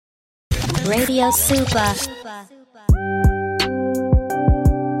Radio Super.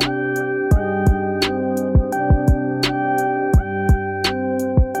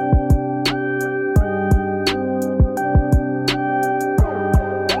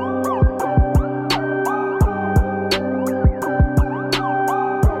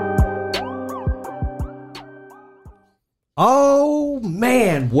 Oh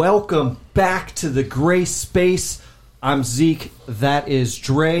man, welcome back to the Gray Space. I'm Zeke, that is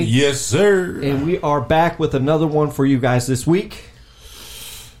Dre. Yes, sir. And we are back with another one for you guys this week.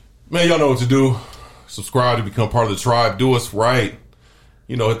 Man, y'all know what to do. Subscribe to become part of the tribe. Do us right.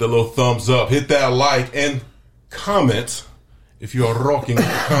 You know, hit that little thumbs up. Hit that like and comment if you are rocking with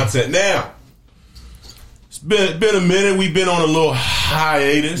the content. Now, it's been a minute. We've been on a little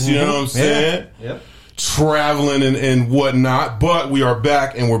hiatus, you know what I'm saying? Yeah. Yep. Traveling and whatnot. But we are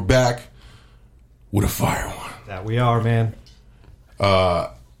back, and we're back with a fire one. That we are, man. I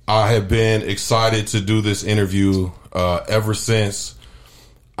have been excited to do this interview ever since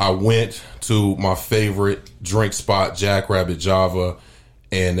I went to my favorite drink spot, Jackrabbit Java,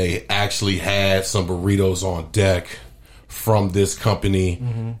 and they actually had some burritos on deck from this company.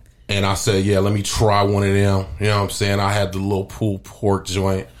 Mm-hmm. And I said, yeah, let me try one of them. You know what I'm saying? I had the little pulled pork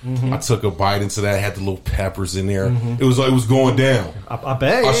joint. Mm-hmm. I took a bite into that. I had the little peppers in there. Mm-hmm. It was going down. I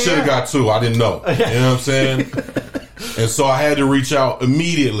bet. I should have got two. I didn't know. You know what I'm saying? And so I had to reach out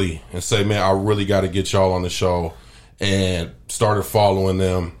immediately and say, man, I really got to get y'all on the show. And started following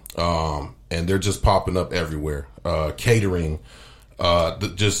them. And they're just popping up everywhere. Catering.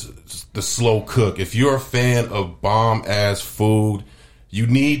 Just the slow cook. If you're a fan of bomb-ass food, your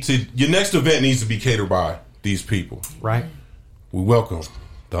next event needs to be catered by these people. Right. We welcome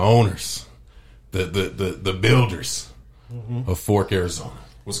the owners, the builders of Fork, Arizona.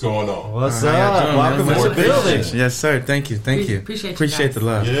 What's going on? What's up? Welcome to the building. Yes, sir. Thank you. Appreciate the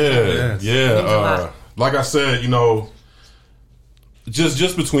love. Yeah. Like I said, you know,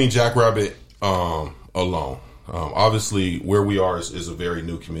 just between Jackrabbit alone, obviously where we are is a very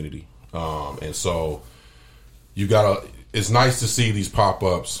new community, and so you gotta. It's nice to see these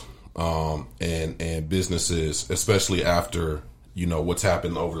pop-ups and businesses, especially after, you know, what's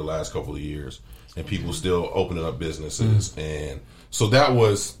happened over the last couple of years and people still opening up businesses. And so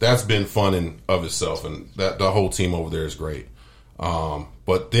that's been fun in of itself. And that the whole team over there is great.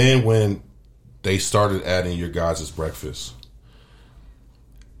 But then when they started adding your guys' breakfast,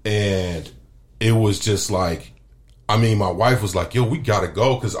 and it was just like, I mean, my wife was like, yo, we got to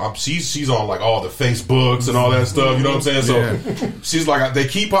go because she's on like all the Facebooks and all that stuff. You know what I'm saying? So she's like, they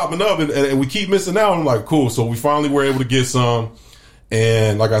keep popping up and we keep missing out. I'm like, cool. So we finally were able to get some.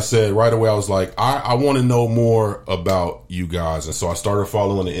 And like I said, right away, I was like, I want to know more about you guys. And so I started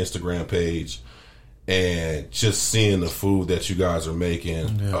following the Instagram page and just seeing the food that you guys are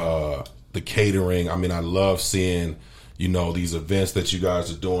making, the catering. I mean, I love seeing, you know, these events that you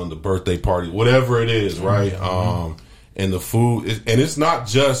guys are doing, the birthday party, whatever it is, right? Mm-hmm. And the food, and it's not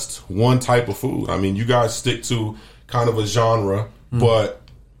just one type of food. I mean, you guys stick to kind of a genre, but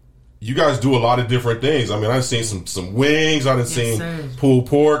you guys do a lot of different things. I mean, I've seen some wings, I've seen pulled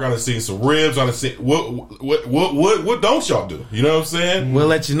pork, I've seen some ribs, I've seen what don't y'all do? You know what I'm saying? We'll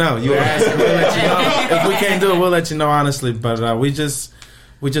let you know. You ask, we'll let you know. If we can't do it, we'll let you know, honestly. But we just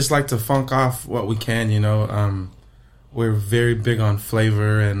like to funk off what we can, you know. We're very big on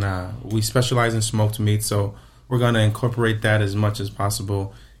flavor, and we specialize in smoked meat, so we're going to incorporate that as much as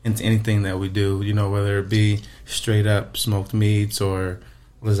possible into anything that we do, you know, whether it be straight up smoked meats or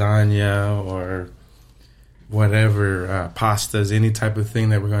lasagna or whatever, pastas, any type of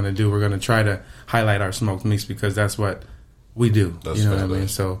thing that we're going to do. We're going to try to highlight our smoked meats because that's what we do. You know what I mean?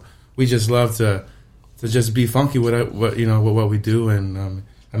 So we just love to just be funky with what we do. And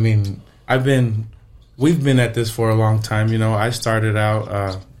I mean, we've been at this for a long time. You know, I started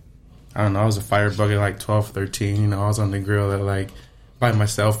out, I don't know, I was a firebug at like 12, 13. You know, I was on the grill at like by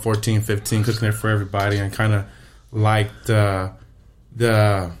myself, 14, 15, cooking it for everybody, and kind of liked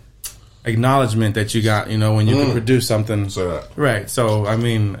the acknowledgement that you got, you know, when you can produce something. Right. So, I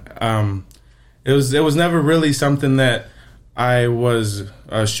mean, it was never really something that I was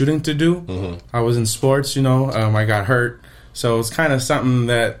shooting to do. Mm-hmm. I was in sports, you know, I got hurt. So it's kind of something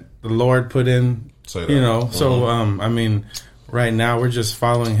that the Lord put in. You know, so I mean, right now we're just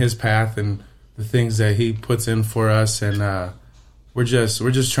following His path and the things that He puts in for us, and we're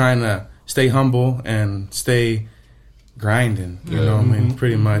just trying to stay humble and stay grinding. You know, I mean,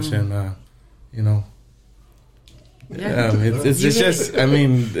 pretty much, and you know, it's just, I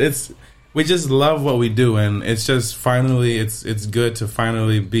mean, we just love what we do, and it's just finally, it's good to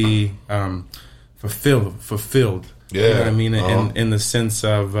finally be fulfilled. Yeah, you know what I mean, in the sense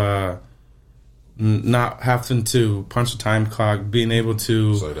of not having to punch a time clock, being able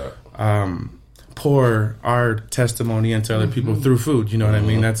to pour our testimony into other people through food. You know what I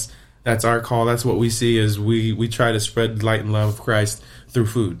mean? That's our call. That's what we see is we try to spread light and love of Christ through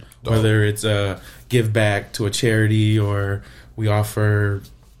food. Dope. Whether it's a give back to a charity or we offer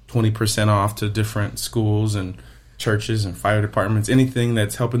 20% off to different schools and churches and fire departments, anything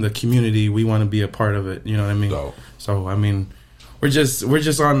that's helping the community, we want to be a part of it. You know what I mean? Dope. So I mean, we're just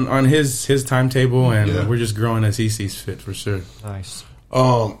on his timetable, and we're just growing as he sees fit for sure. Nice.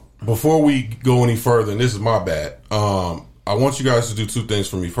 Before we go any further, and this is my bad, I want you guys to do two things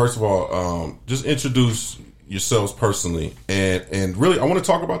for me. First of all, just introduce yourselves personally, and really, I want to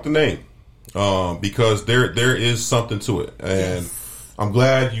talk about the name because there is something to it, and I'm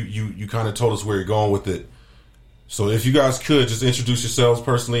glad you kind of told us where you're going with it. So if you guys could just introduce yourselves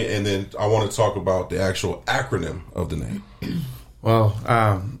personally, and then I want to talk about the actual acronym of the name. Well,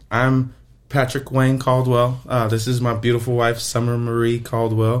 I'm Patrick Wayne Caldwell. This is my beautiful wife, Summer Marie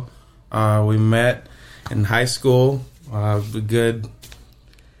Caldwell. We met in high school a good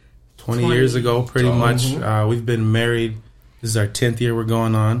 20 years ago, pretty much. We've been married. This is our 10th year we're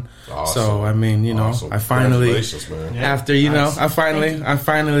going on. Awesome. So, I mean, I finally, after, I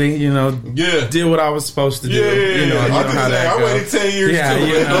finally, did what I was supposed to do. I waited 10 years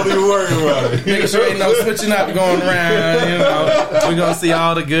too. Don't even worry about it. Make sure ain't no switching up going around, We're going to see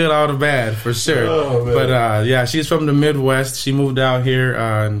all the good, all the bad, for sure. Oh, but, she's from the Midwest. She moved out here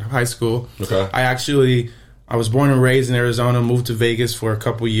in high school. Okay. I was born and raised in Arizona, moved to Vegas for a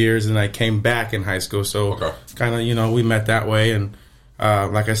couple years, and I came back in high school. So kind of, we met that way. And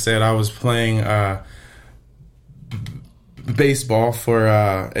like I said, I was playing baseball for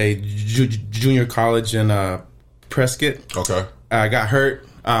a junior college in Prescott. Okay. I got hurt.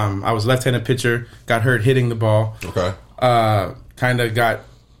 I was left-handed pitcher, got hurt hitting the ball. Okay. Kind of got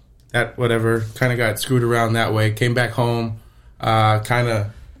screwed around that way. Came back home,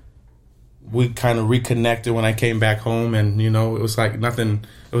 we kind of reconnected when I came back home, and it was like nothing.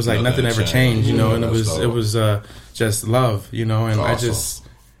 It was like nothing ever changed, and it was just love, and awesome. I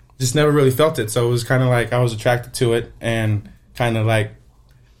just never really felt it. So it was kind of like I was attracted to it, and kind of like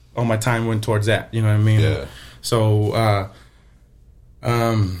all my time went towards that. You know what I mean? Yeah. So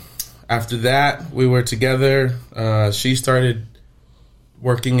after that, we were together. She started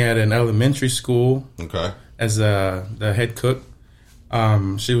working at an elementary school. Okay. As the head cook.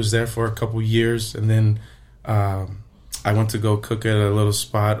 She was there for a couple years, and then I went to go cook at a little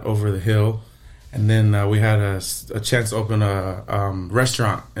spot over the hill, and then we had a chance to open a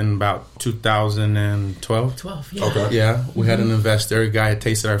restaurant in about 2012. 12, yeah. Okay. Yeah, we had an investor, a guy had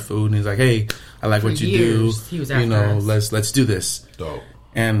tasted our food, and he's like, "Hey, I like what you do. He was after us. Let's do this." Dope.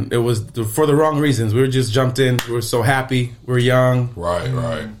 And it was for the wrong reasons. We were just jumped in. We were so happy. We were young.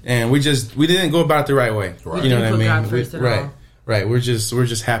 Right. And we didn't go about it the right way. Right. You know what I mean? God first at all. Right, we're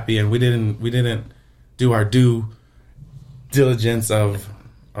just happy, and we didn't do our due diligence of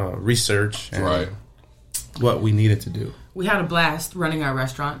research and what we needed to do. We had a blast running our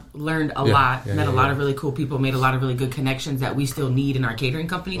restaurant, learned a lot, met a lot of really cool people, made a lot of really good connections that we still need in our catering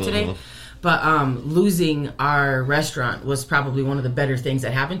company today. But losing our restaurant was probably one of the better things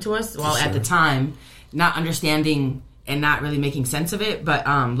that happened to us. While at the time, not understanding and not really making sense of it, but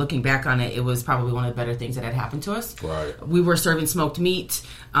looking back on it, it was probably one of the better things that had happened to us. Right. We were serving smoked meat,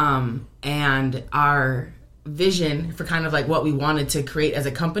 and our vision for kind of like what we wanted to create as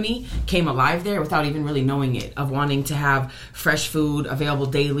a company came alive there without even really knowing it, of wanting to have fresh food available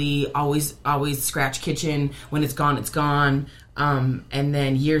daily, always scratch kitchen. When it's gone, it's gone. And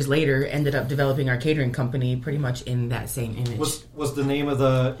then years later, ended up developing our catering company pretty much in that same image. Was the name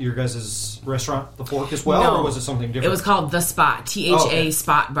of your guys' restaurant The Fork as well, or was it something different? It was called The Spot, THA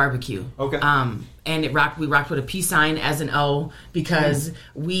Spot Barbecue. Okay. And we rocked with a peace sign as an O because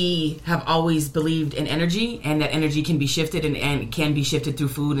we have always believed in energy, and that energy can be shifted and can be shifted through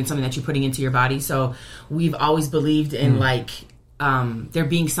food and something that you're putting into your body. So we've always believed in there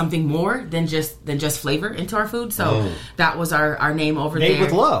being something more than just flavor into our food. So that was our name over there. Made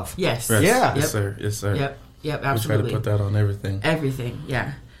with love. Yes. Yeah. Yes, sir. Yep, absolutely. We try to put that on everything. Everything,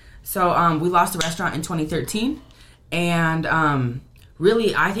 yeah. So we lost the restaurant in 2013, and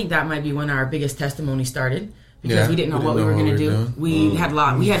really, I think that might be when our biggest testimony started. Because we didn't know what we were going to do. We had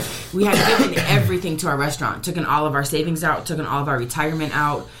given everything to our restaurant, taken all of our savings out, taken all of our retirement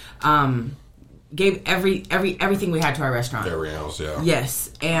out, gave everything we had to our restaurant. Every ounce, yeah.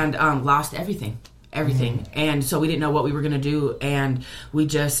 Yes, and lost everything. And so we didn't know what we were going to do, and we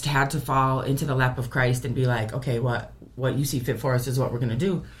just had to fall into the lap of Christ and be like, okay, what you see fit for us is what we're going to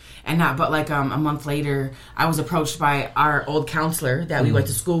do. And a month later, I was approached by our old counselor that we went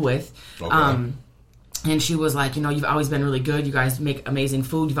to school with. Okay. And she was like, you've always been really good. You guys make amazing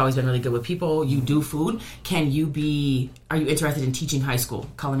food. You've always been really good with people. You do food. Are you interested in teaching high school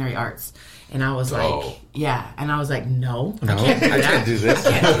culinary arts? And I was like, yeah. And I was like, no, I can't do this.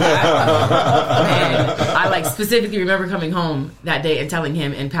 And I specifically remember coming home that day and telling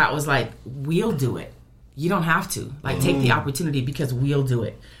him, and Pat was like, we'll do it. You don't have to. Take the opportunity because we'll do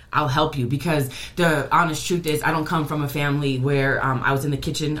it. I'll help you, because the honest truth is I don't come from a family where I was in the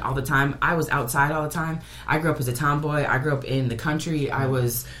kitchen all the time. I was outside all the time. I grew up as a tomboy. I grew up in the country. I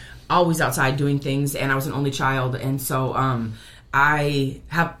was always outside doing things, and I was an only child. And so I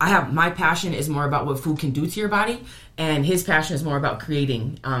have my passion is more about what food can do to your body, and his passion is more about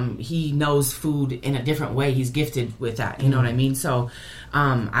creating. He knows food in a different way. He's gifted with that. You know what I mean? So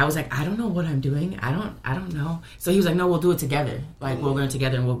I was like, I don't know what I'm doing. I don't know. So he was like, no, we'll do it together. We'll learn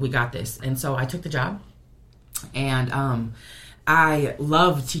together, and we got this. And so I took the job, and I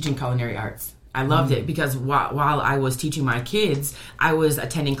loved teaching culinary arts. I loved it because while I was teaching my kids, I was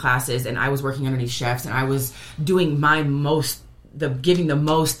attending classes, and I was working underneath chefs, and I was doing my most. Giving the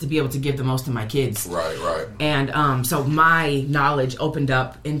most to be able to give the most to my kids. Right. And so my knowledge opened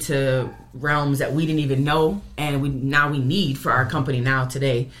up into realms that we didn't even know, and we need for our company now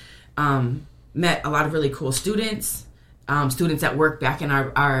today. Met a lot of really cool students that work back in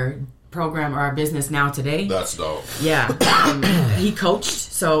our program or our business now today. That's dope. Yeah. He coached,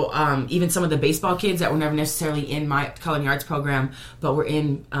 so even some of the baseball kids that were never necessarily in my culinary arts program, but were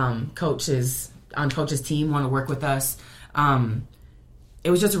in coach's team, want to work with us. It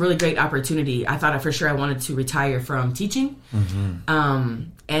was just a really great opportunity. I thought for sure I wanted to retire from teaching.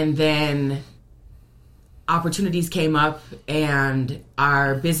 And then opportunities came up, and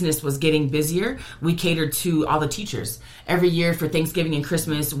our business was getting busier. We catered to all the teachers. Every year for Thanksgiving and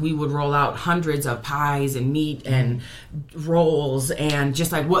Christmas, we would roll out hundreds of pies and meat and rolls, and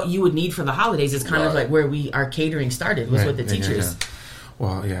just what you would need for the holidays is kind of where our catering started, was with the teachers.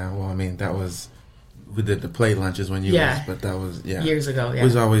 Well, I mean, that was... We did the plate lunches when you was, but that was years ago. We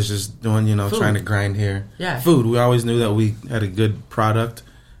was always just doing, food. Trying to grind here. Yeah, food. We always knew that we had a good product,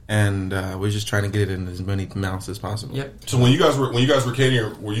 and we were just trying to get it in as many mouths as possible. Yep. So when you guys were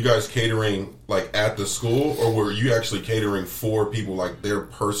catering, were you guys catering at the school, or were you actually catering for people their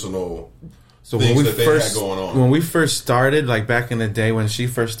personal? So when we first started, back in the day when she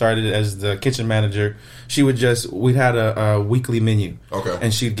first started as the kitchen manager, we had a weekly menu. Okay.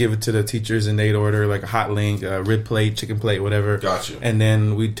 And she'd give it to the teachers, and they'd order a hot link, a rib plate, chicken plate, whatever. Gotcha. And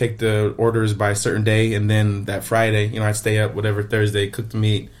then we'd take the orders by a certain day, and then that Friday, I'd stay up, whatever, Thursday, cook the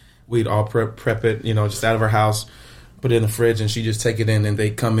meat. We'd all prep it, just out of our house, put it in the fridge, and she'd just take it in, and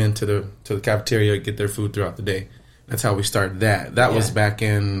they'd come into the cafeteria, get their food throughout the day. That's how we started that. That was back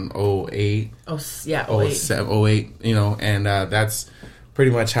in 08. 08, and that's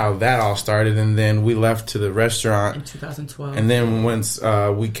pretty much how that all started. And then we left to the restaurant. In 2012. And then once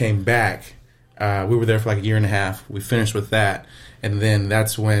we came back, we were there for a year and a half. We finished with that. And then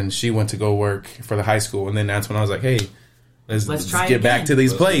that's when she went to go work for the high school. And then that's when I was like, hey, let's get back to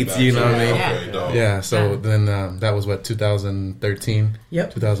these plates, what I mean? Then that was 2013?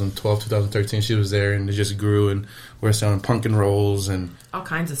 Yep. 2012, 2013, she was there, and it just grew, and we're selling pumpkin rolls and all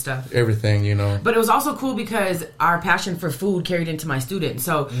kinds of stuff. Everything, But it was also cool because our passion for food carried into my students.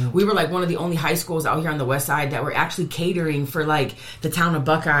 So we were one of the only high schools out here on the west side that were actually catering for the town of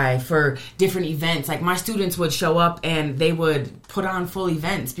Buckeye for different events. My students would show up and they would put on full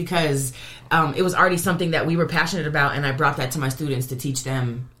events because it was already something that we were passionate about, and I brought that to my students to teach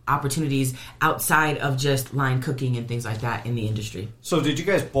them opportunities outside of just line cooking and things like that in the industry. So did you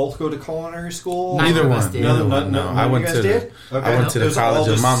guys both go to culinary school? Neither one. No. I went to the College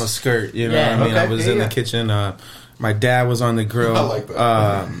of Mama Skirt. What I mean? I was in the kitchen. My dad was on the grill. I like that.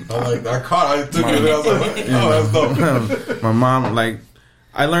 I took it and I was like, oh, that's dope. My mom,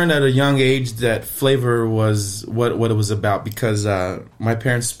 I learned at a young age that flavor was what it was about because my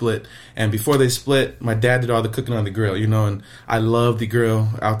parents split, and before they split, my dad did all the cooking on the grill, and I loved the grill,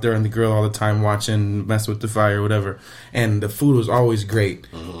 out there on the grill all the time, watching, mess with the fire, whatever, and the food was always great.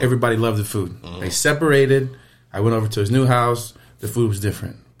 Everybody loved the food. They separated. I went over to his new house. The food was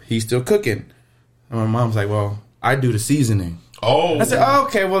different. He's still cooking. And my mom's like, well, I do the seasoning. Oh. I said,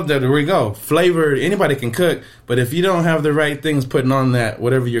 okay, well, there we go. Flavor, anybody can cook, but if you don't have the right things putting on that,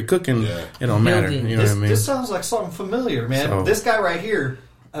 whatever you're cooking, it don't matter. You know what I mean? This sounds like something familiar, man. So, this guy right here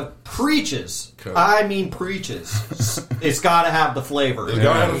preaches. Cool. I mean, preaches. It's got to have the flavor. It's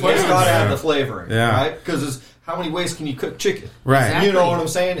got to have the flavoring. Yeah. Right? Because how many ways can you cook chicken? Right. Exactly. You know what I'm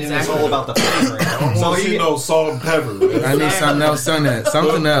saying? And it's all about the flavoring. I don't want to see no salt and pepper. Man. I need something else on that.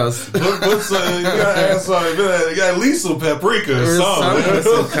 Something else. You got at least some paprika or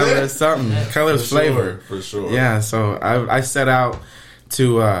something. Color's flavor. For sure. Yeah, so I set out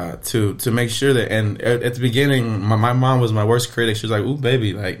to make sure that, and at the beginning, my mom was my worst critic. She was like, "Ooh,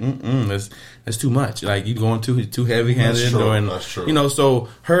 baby, like, that's too much. Like, you going too heavy handed." That's true. You know, so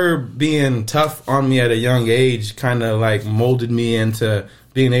her being tough on me at a young age kind of like molded me into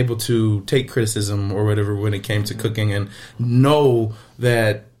being able to take criticism or whatever when it came to cooking and know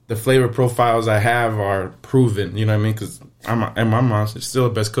that the flavor profiles I have are proven. You know what I mean? Because and my mom's still the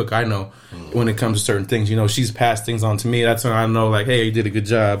best cook I know when it comes to certain things. You know, she's passed things on to me. That's when I know, like, hey, you did a good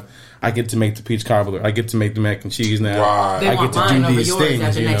job. I get to make the peach cobbler. I get to make the mac and cheese now. Right. I get to do these things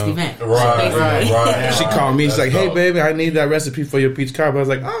at the next event. Right. She called me. She's like, "Hey, baby, I need that recipe for your peach cobbler." I was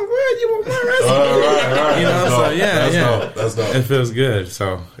like, "Oh, man, you want my recipe?" Right. You know, so yeah, That's dope. It feels good.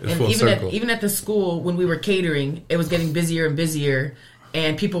 So it's full circle. Even at the school when we were catering, it was getting busier and busier,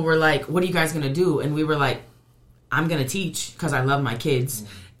 and people were like, "What are you guys gonna do?" And we were like, "I'm gonna teach because I love my kids,"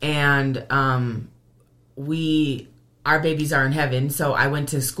 and our babies are in heaven. So I went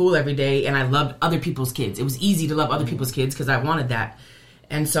to school every day and I loved other people's kids. It was easy to love other people's kids because I wanted that.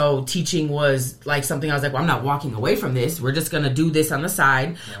 And so teaching was like something I was like, well, I'm not walking away from this. We're just going to do this on the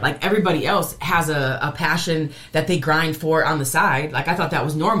side. Right. Like everybody else has a passion that they grind for on the side. Like I thought that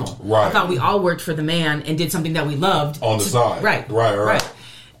was normal. Right. I thought we all worked for the man and did something that we loved. On the side. Right.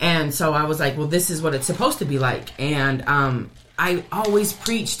 And so I was like, well, this is what it's supposed to be like. And I always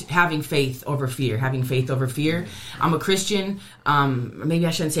preached having faith over fear. I'm a Christian. Maybe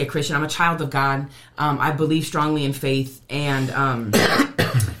I shouldn't say a Christian. I'm a child of God. I believe strongly in faith, and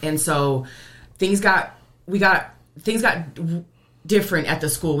so things got different at the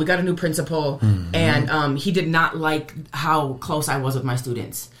school. We got a new principal, and he did not like how close I was with my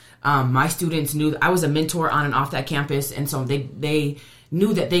students. My students knew I was a mentor on and off that campus, and so they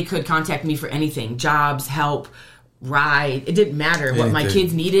knew that they could contact me for anything, jobs, help. Ride. It didn't matter what my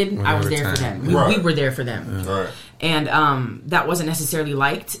kids needed. I was there for them. We were there for them. Right. And that wasn't necessarily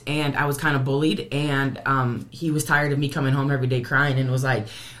liked, and I was kind of bullied. And he was tired of me coming home every day crying, and was like,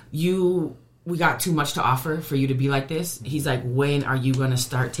 we got too much to offer for you to be like this. He's like, when are you going to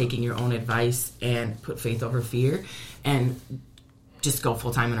start taking your own advice and put faith over fear and just go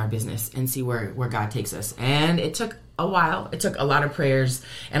full time in our business and see where God takes us? And it took a while. It took a lot of prayers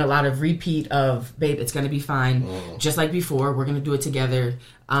and a lot of repeat of, babe, it's going to be fine. Just like before, we're going to do it together.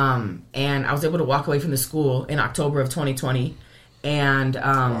 And I was able to walk away from the school in October of 2020. And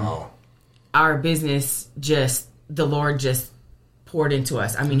our business the Lord just poured into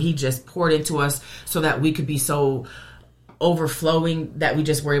us. I mean, he just poured into us so that we could be so overflowing that we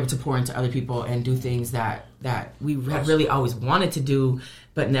just were able to pour into other people and do things that we had really always wanted to do,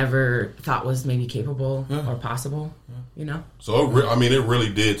 but never thought was maybe capable or possible, you know? So, it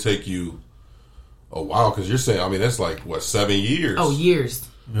really did take you a while, because you're saying, that's like, what, 7 years? Oh, years.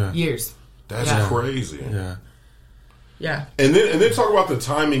 Yeah. Years. That's crazy. Yeah. And then talk about the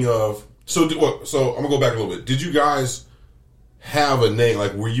timing of, so I'm going to go back a little bit. Did you guys have a name?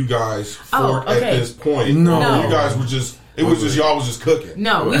 Like, were you guys Fork at this point? No. Or you guys were just, y'all was just cooking?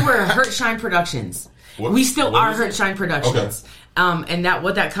 No, we were Hurt Shine Productions. We still are Hurt Shine Productions. Okay. And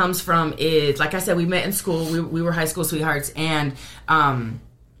what that comes from is, like I said, we met in school. We were high school sweethearts, and my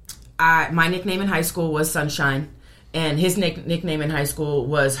nickname in high school was Sunshine, and his nickname in high school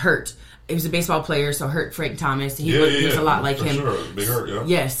was Hurt. He was a baseball player, so Hurt Frank Thomas. He was a lot like him. Sure. Big Hurt, yeah.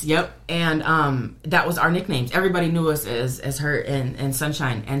 Yes, yep. And that was our nicknames. Everybody knew us as Hurt and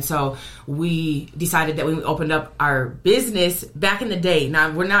Sunshine. And so we decided that when we opened up our business back in the day,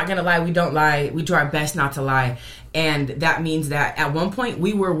 now we're not going to lie, we don't lie. We do our best not to lie. And that means that at one point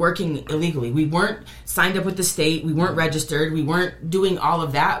we were working illegally. We weren't signed up with the state. We weren't registered. We weren't doing all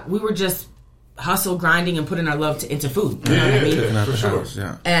of that. We were just hustle, grinding, and putting our love into food. You know what I mean? For sure.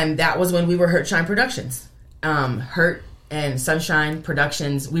 Yeah. And that was when we were Hurt Shine Productions. Hurt and Sunshine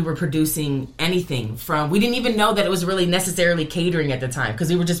Productions, we were producing anything from, we didn't even know that it was really necessarily catering at the time, because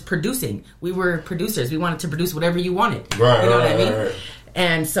we were just producing. We were producers. We wanted to produce whatever you wanted. Right, you know what I mean? Right.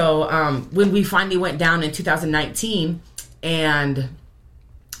 And so when we finally went down in 2019 and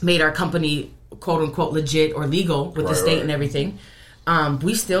made our company quote unquote legit or legal with the state and everything,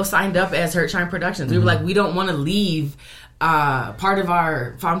 we still signed up as Hurt Shine Productions. We were like, we don't want to leave part of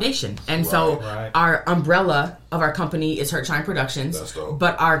our foundation. And our umbrella of our company is Hurt Shine Productions. That's dope.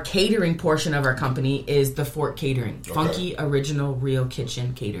 But our catering portion of our company is the Fork Catering. Okay. Funky, original, real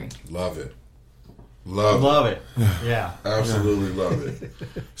kitchen catering. Love it. Love it. Yeah. Absolutely love it.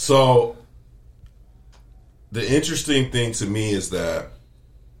 So, the interesting thing to me is that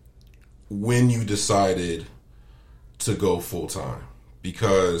when you decided to go full time,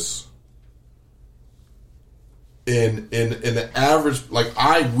 because in the average, like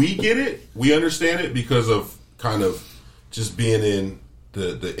we get it, we understand it because of kind of just being in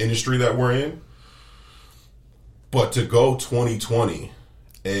the industry that we're in. But to go 2020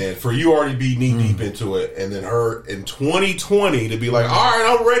 and for you already be knee deep into it, and then her in 2020 to be like, all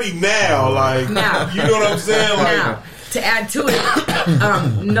right, I'm ready now. Like, now. You know what I'm saying? Like, now, to add to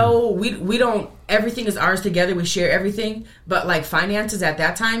it, no, we don't. Everything is ours together. We share everything. But like finances at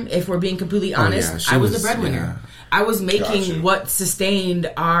that time, if we're being completely honest, I was the breadwinner. Yeah. I was making what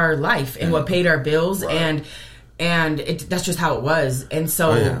sustained our life and what paid our bills, and that's just how it was. And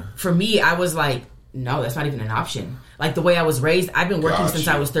so for me, I was like, no, that's not even an option. Like the way I was raised, I've been working since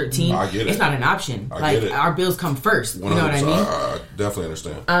I was 13. I get it. It's not an option. Like our bills come first. You know what I mean? I definitely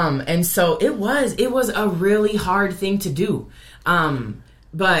understand. And so it was a really hard thing to do.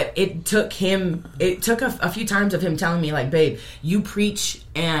 But it took a few times of him telling me, like, babe, you preach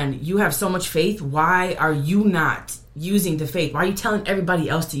and you have so much faith. Why are you not using the faith? Why are you telling everybody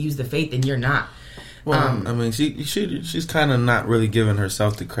else to use the faith and you're not? Well, I mean, she's kind of not really giving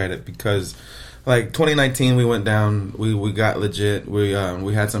herself the credit, because like 2019 we went down, we got legit. We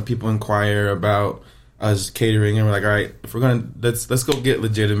had some people inquire about us catering, and we're like, all right, if we're gonna let's go get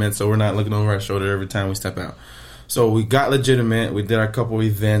legitimate, so we're not looking over our shoulder every time we step out. So we got legitimate. We did our couple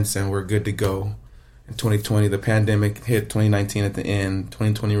events, and we're good to go. In 2020, the pandemic hit. 2019 at the end.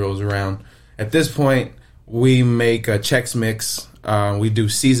 2020 rolls around. At this point, we make a Chex Mix. We do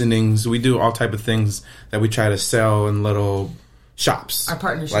seasonings. We do all type of things that we try to sell in little shops. Our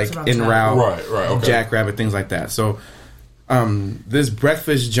partnerships, like En Route, right, okay. Jackrabbit, things like that. So this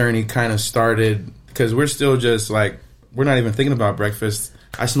breakfast journey kind of started because we're still just like, we're not even thinking about breakfast.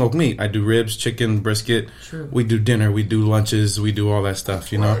 I smoke meat. I do ribs, chicken, brisket. True. We do dinner. We do lunches. We do all that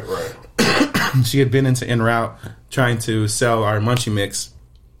stuff, you know. Right. She had been into En Route trying to sell our munchie mix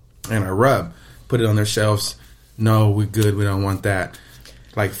and our rub. Put it on their shelves. No, we're good. We don't want that.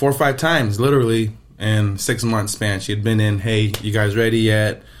 Like 4 or 5 times, literally, in 6 months span. She had been in, hey, you guys ready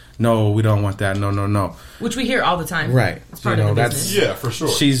yet? No, we don't want that. No. Which we hear all the time. Right. It's part of the business. Yeah, for sure.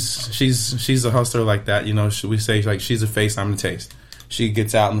 She's a hustler like that. You know, we say, like, she's a face, I'm the taste. She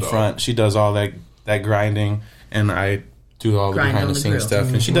gets out in the front. She does all that grinding, and I do all the behind the scenes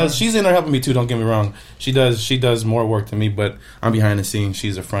stuff. And she's in there helping me too. Don't get me wrong. She does more work than me, but I'm behind the scenes.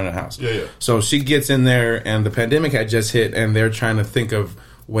 She's the front of the house. Yeah. So she gets in there, and the pandemic had just hit, and they're trying to think of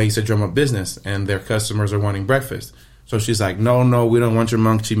ways to drum up business, and their customers are wanting breakfast. So she's like, no, we don't want your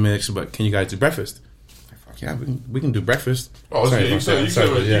munchie mix, but can you guys do breakfast? Yeah, we can do breakfast. Oh, sorry, you said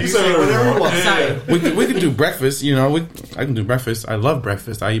whatever you want. Yeah. We can do breakfast. You know, I can do breakfast. I love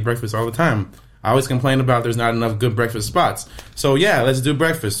breakfast. I eat breakfast all the time. I always complain about there's not enough good breakfast spots. So yeah, let's do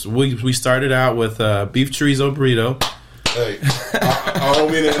breakfast. We started out with beef chorizo burrito. Hey, I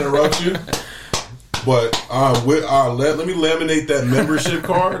don't mean to interrupt you, but let me laminate that membership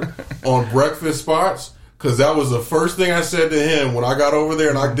card on breakfast spots. Because that was the first thing I said to him when I got over there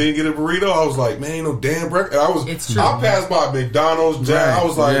and I didn't get a burrito. I was like, man, ain't no damn breakfast. It's true. I passed by McDonald's, Jack. I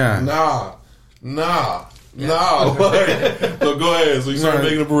was like, nah. So go ahead. So you started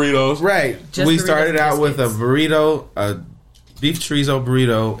making the burritos. Right. We started out with a burrito, a beef chorizo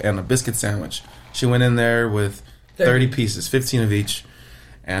burrito, and a biscuit sandwich. She went in there with 30 pieces, 15 of each.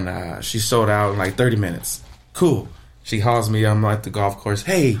 And she sold out in like 30 minutes. Cool. She hauls me. I'm at the golf course.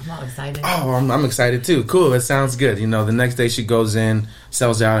 Hey, I'm all excited. Oh, I'm excited too. Cool. It sounds good. You know, the next day she goes in,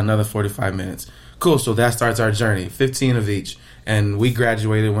 sells out another 45 minutes. Cool. So that starts our journey. 15 of each, and we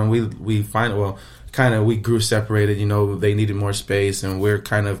graduated when we we grew separated. You know, they needed more space, and we're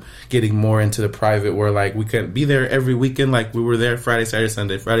kind of getting more into the private, where like we couldn't be there every weekend. Like we were there Friday,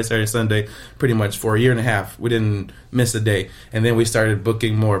 Saturday, Sunday, pretty much for a year and a half. We didn't miss a day, and then we started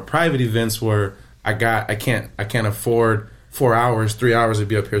booking more private events where I can't afford 4 hours, 3 hours to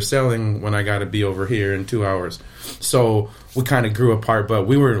be up here selling when I got to be over here in 2 hours. So we kind of grew apart, but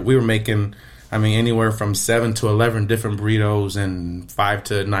we were making, I mean, anywhere from 7 to 11 different burritos and 5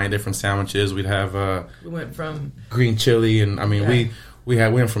 to 9 different sandwiches. We'd have we went from green chili, and I mean we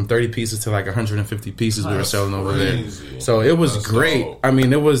went from 30 pieces to like 150 pieces we were selling over there. So it was great. Dope. I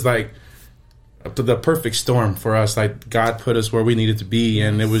mean, it was like the perfect storm for us. Like God put us where we needed to be,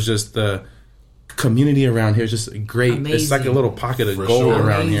 and it was just the community around here is just great. Amazing. It's like a little pocket of gold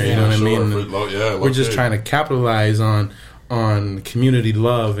around here. You know what I mean? We're just trying to capitalize on community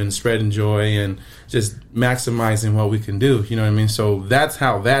love and spreading joy and just maximizing what we can do. You know what I mean? So that's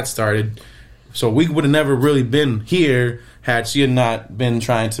how that started. So we would have never really been here had she had not been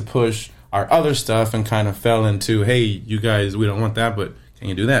trying to push our other stuff and kind of fell into, hey, you guys, we don't want that, but can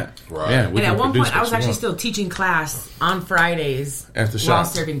you do that? Right. Yeah. And at one point, I was actually still teaching class on Fridays while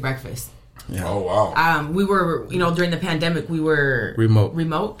serving breakfast. Yeah. Oh wow. We were, during the pandemic, we were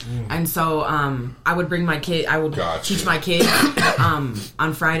remote, and so I would bring my kid. I would teach my kids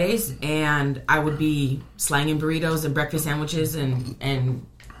on Fridays, and I would be slanging burritos and breakfast sandwiches and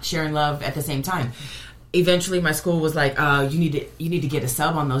sharing love at the same time. Eventually, my school was like, "You need to get a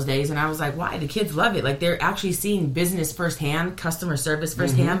sub on those days," and I was like, "Why? The kids love it. Like they're actually seeing business firsthand, customer service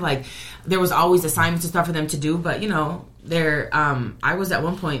firsthand. Like there was always assignments and stuff for them to do, but they're I was at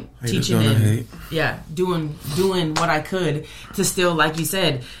one point teaching and doing what I could to still, like you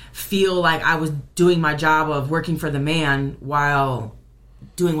said, feel like I was doing my job of working for the man while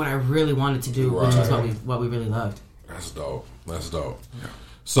doing what I really wanted to do, which was what we really loved. That's dope. Yeah.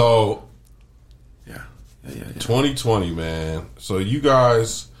 So. Yeah. 2020, man. So you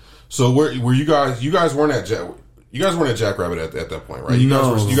guys, were you guys? You guys weren't at Jackrabbit at that point, right? You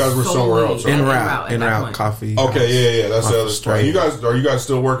guys were somewhere else. Right? En route coffee. Okay, yeah. That's the other story. Are you guys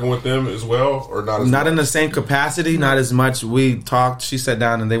still working with them as well, or not? Not in the same capacity, not as much. We talked. She sat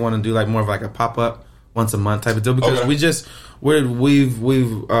down and they want to do like more of like a pop up once a month type of deal because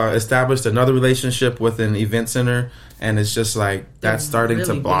we've established another relationship with an event center, and it's just like that's starting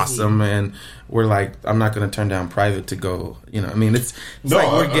really to blossom busy. And we're like, I'm not going to turn down private to go, it's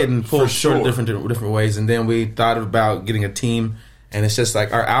like we're getting pulled short different ways. And then we thought about getting a team, and it's just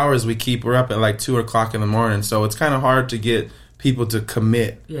like our hours we're up at like 2:00 in the morning. So it's kind of hard to get people to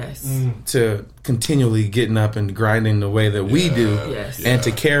commit to continually getting up and grinding the way that we do and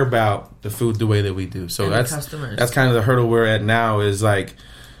to care about the food the way that we do. So that's kind of the hurdle we're at now is like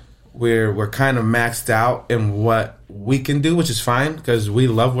we're kind of maxed out in what we can do, which is fine because we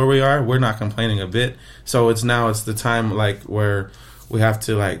love where we are. We're not complaining a bit. So it's the time like where we have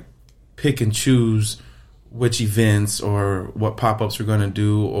to like pick and choose which events or what pop-ups we're going to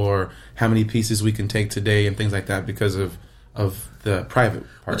do or how many pieces we can take today and things like that because of the private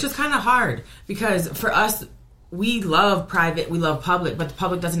part. Which is kind of hard because for us, we love private, we love public, but the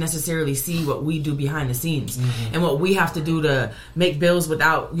public doesn't necessarily see what we do behind the scenes and what we have to do to make bills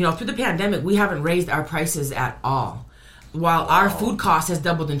without, through the pandemic, we haven't raised our prices at all. While our food cost has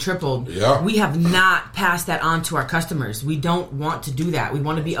doubled and tripled, we have not passed that on to our customers. We don't want to do that. We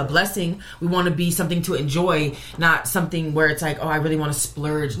want to be a blessing. We want to be something to enjoy, not something where it's like, oh, I really want to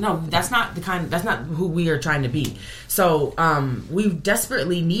splurge. No, that's not who we are trying to be. So we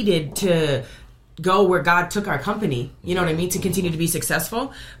desperately needed to go where God took our company, you know what I mean, to continue to be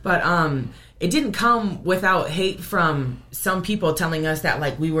successful. But it didn't come without hate from some people telling us that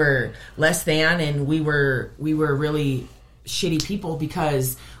like we were less than and we were really shitty people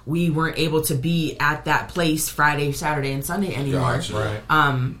because we weren't able to be at that place Friday, Saturday, and Sunday anymore. Gotcha.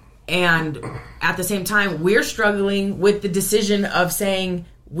 Right. And at the same time, we're struggling with the decision of saying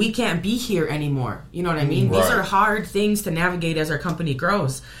we can't be here anymore. You know what I mean? Right. These are hard things to navigate as our company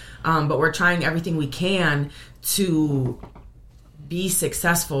grows. But we're trying everything we can to be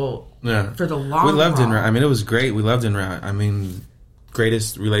successful for the long run. We loved En route. I mean, it was great. We loved En route. I mean,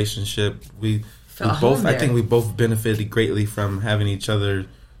 greatest relationship. We both. I think we both benefited greatly from having each other.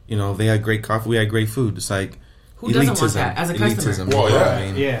 They had great coffee. We had great food. It's like who elitism, doesn't want that as a customer?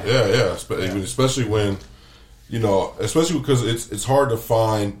 Well, yeah. Especially when especially because it's hard to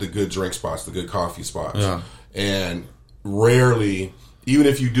find the good drink spots, the good coffee spots, and rarely. Even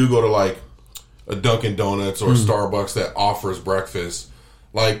if you do go to like a Dunkin' Donuts or Starbucks that offers breakfast,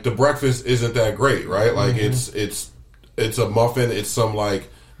 like the breakfast isn't that great, right? Like it's a muffin. It's some like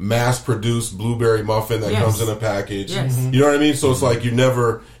mass-produced blueberry muffin that comes in a package. Yes. You know what I mean? So it's like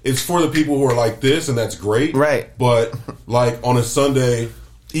it's for the people who are like this, and that's great. Right. But like on a Sunday,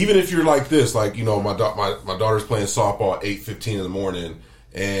 even if you're like this, like my daughter's playing softball at 8:15 in the morning,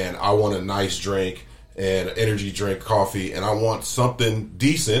 and I want a nice drink. And an energy drink, coffee, and I want something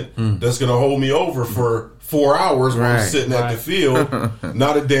decent that's going to hold me over for 4 hours when I'm sitting at the field,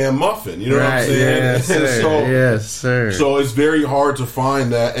 not a damn muffin. You know what I'm saying? Yes, sir. Yes, sir. So it's very hard to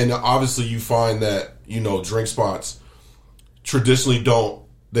find that, and obviously you find that drink spots traditionally don't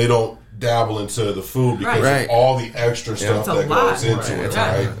dabble into the food because of all the extra stuff that goes into it,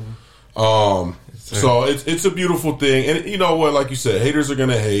 right? So it's a beautiful thing, and you know what? Like you said, haters are going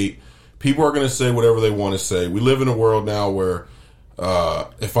to hate. People are going to say whatever they want to say. We live in a world now where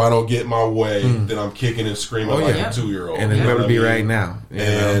if I don't get my way, then I'm kicking and screaming like a 2-year-old. And it better be right now.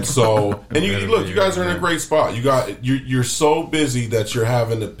 And so, and you guys are in a great spot. You're so busy that you're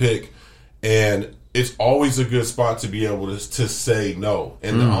having to pick, and it's always a good spot to be able to say no.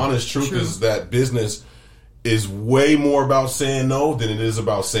 And the honest truth is that business is way more about saying no than it is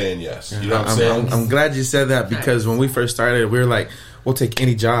about saying yes. You know what I'm saying? I'm glad you said that, because when we first started, we were like, we'll take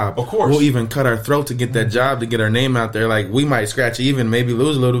any job. Of course. We'll even cut our throat to get that job, to get our name out there. Like, we might scratch even, maybe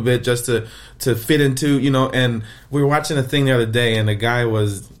lose a little bit just to fit into, and we were watching a thing the other day, and the guy it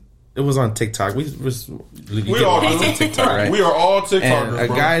was on TikTok. We all on TikTok, right? We are all TikTokers, and a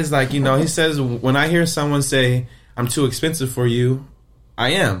guy's like, he says, when I hear someone say, I'm too expensive for you,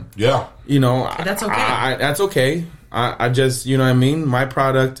 I am. Yeah. That's okay. That's okay. I just, you know what I mean? My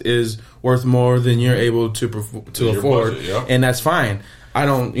product is worth more than you're able to afford, budget, yeah. and that's fine. I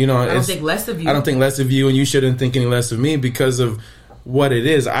don't think less of you. I don't think less of you, and you shouldn't think any less of me because of what it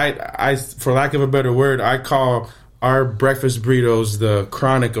is. I for lack of a better word, I call our breakfast burritos the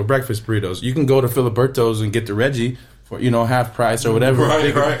chronic of breakfast burritos. You can go to Filiberto's and get the Reggie for, half price or whatever.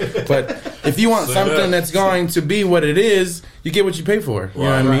 Right. But if you want something that's going to be what it is, you get what you pay for. You know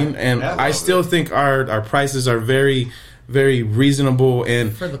what I mean? And I still think our prices are very, very reasonable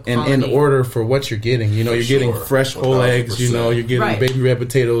and in order for what you're getting. You're getting fresh whole 1,000%. Eggs. You're getting baby red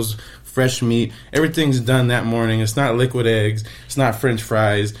potatoes, fresh meat. Everything's done that morning. It's not liquid eggs. It's not French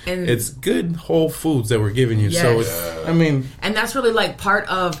fries. And it's good whole foods that we're giving you. Yes. So, and that's really like part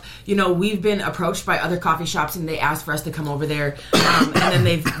of, we've been approached by other coffee shops and they asked for us to come over there. And then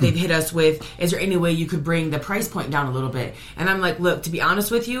they've hit us with, is there any way you could bring the price point down a little bit? And I'm like, look, to be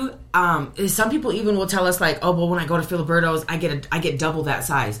honest with you, some people even will tell us like, oh, well, when I go to Filiberto's, I get double that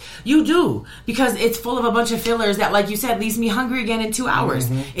size. You do, because it's full of a bunch of fillers that, like you said, leaves me hungry again in 2 hours.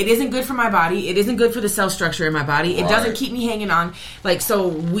 Mm-hmm. It isn't good for my body. It isn't good for the cell structure in my body. It doesn't keep me hanging on.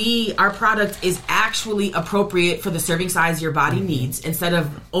 So our product is actually appropriate for the serving size your body needs instead of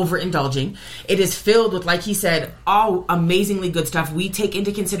overindulging. It is filled with, like he said, all amazingly good stuff. We take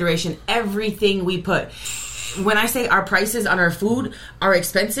into consideration everything we put. When I say our prices on our food are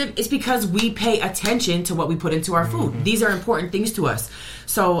expensive, it's because we pay attention to what we put into our food. Mm-hmm. These are important things to us.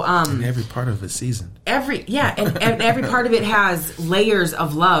 So, and every part of it's seasoned. And every part of it has layers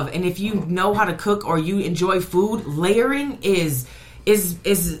of love. And if you know how to cook or you enjoy food, layering is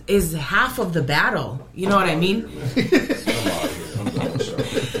half of the battle. You know what I mean?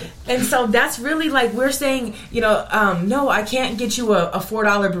 And so that's really like we're saying, no, I can't get you a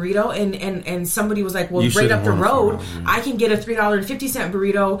 $4 burrito. And somebody was like, well, right up the road, I can get a $3.50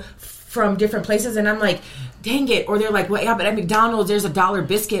 burrito from different places. And I'm like, dang it. Or they're like, well, yeah, but at McDonald's, there's $1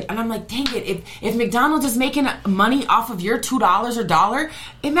 biscuit. And I'm like, dang it. If McDonald's is making money off of your $2 or $1,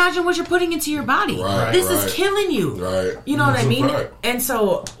 imagine what you're putting into your body. This is killing you. Right. You know what I mean? Right. And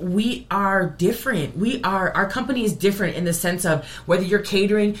so we are different. Our company is different in the sense of whether you're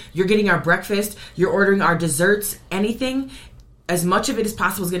catering, you're getting our breakfast, you're ordering our desserts, anything, as much of it as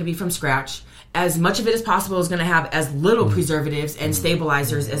possible is going to be from scratch. As much of it as possible is going to have as little preservatives and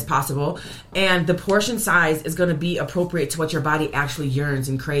stabilizers as possible. And the portion size is going to be appropriate to what your body actually yearns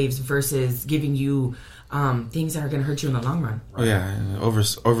and craves versus giving you things that are going to hurt you in the long run. Oh, yeah. And over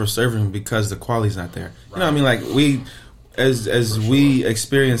serving because the quality's not there. Right. You know what I mean? Like, we, as we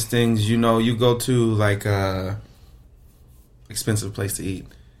experience things, you go to like a expensive place to eat.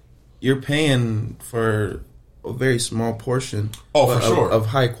 You're paying for a very small portion of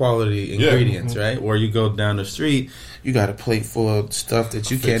high quality ingredients, right? Where you go down the street, you got a plate full of stuff that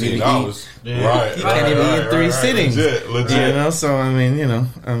you can't even eat. Yeah. Right. You can't even eat 3 sittings. Legit. So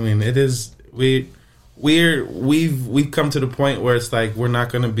it is we've come to the point where it's like we're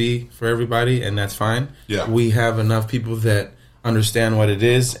not going to be for everybody, and that's fine. Yeah. We have enough people that understand what it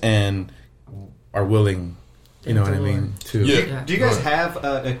is and are willing. You know what I mean? Do you guys have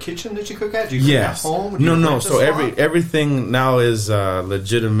a kitchen that you cook at? Do you cook at home? No. So everything now is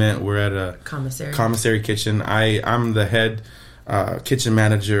legitimate. We're at a commissary kitchen. I'm the head kitchen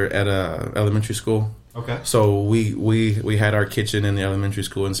manager at a elementary school. Okay. So we had our kitchen in the elementary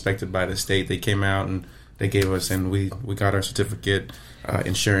school inspected by the state. They came out and they gave us, and we got our certificate,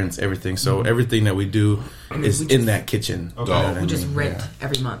 insurance, everything. So everything that we do is in that kitchen. Okay. We just rent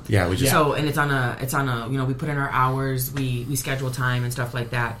every month. Yeah, we just so, and it's on a we put in our hours, we schedule time and stuff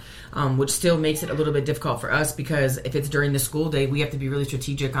like that, which still makes it a little bit difficult for us because if it's during the school day, we have to be really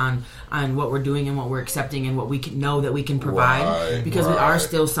strategic on what we're doing and what we're accepting and what we can know that we can provide because we are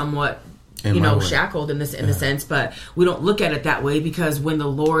still somewhat shackled in the sense, but we don't look at it that way because when the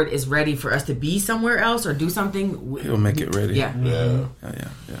Lord is ready for us to be somewhere else or do something, He'll make it ready. Yeah.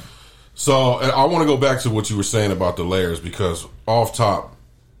 So I want to go back to what you were saying about the layers because off top,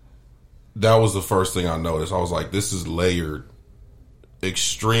 that was the first thing I noticed. I was like, this is layered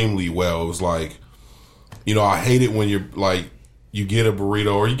extremely well. It was like, I hate it when you're like, you get a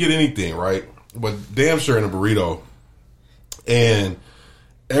burrito or you get anything, right? But damn sure in a burrito and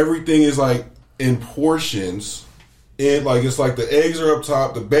everything is like in portions. And like it's like the eggs are up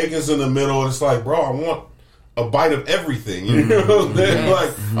top, the bacon's in the middle, and it's like, bro, I want a bite of everything. You know what I'm saying?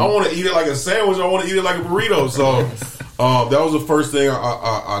 Like I want to eat it like a sandwich, I want to eat it like a burrito. So that was the first thing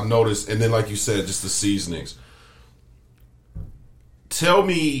I noticed. And then like you said, just the seasonings. Tell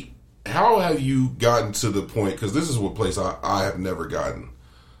me, how have you gotten to the point, because this is what place I have never gotten,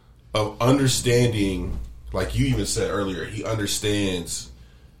 of understanding, like you even said earlier, he understands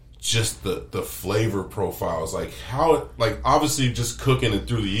just the flavor profiles, like how, like obviously just cooking it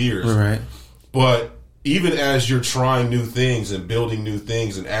through the years, right? But even as you're trying new things and building new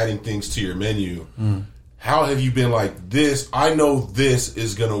things and adding things to your menu, how have you been like, this, I know this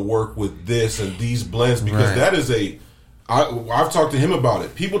is going to work with this and these blends, because that is I've talked to him about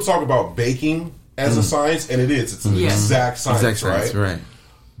it. People talk about baking as a science, and it's an exact science, right?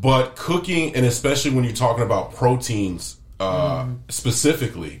 But cooking, and especially when you're talking about proteins,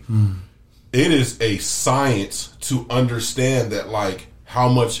 specifically, it is a science to understand that, like how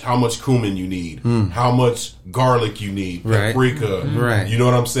much cumin you need, how much garlic you need, paprika, you know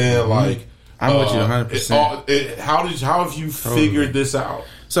what I'm saying? Like I'm with you 100%. How have you figured this out?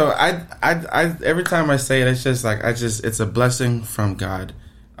 So I every time I say it, it's just like it's a blessing from God.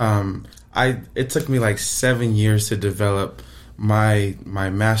 It took me like 7 years to develop my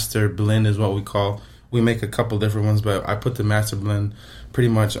master blend, is what we call. We make a couple different ones, but I put the master blend pretty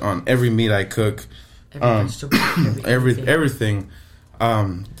much on every meat I cook. Everything.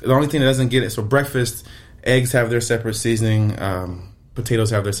 The only thing that doesn't get it, so breakfast, eggs have their separate seasoning, potatoes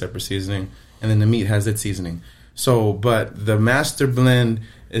have their separate seasoning, and then the meat has its seasoning. So, but the master blend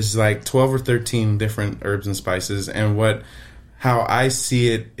is like 12 or 13 different herbs and spices, and how I see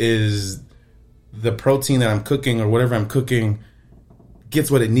it is the protein that I'm cooking or whatever I'm cooking gets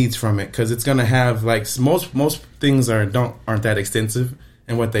what it needs from it, because it's gonna have, like, most things aren't that extensive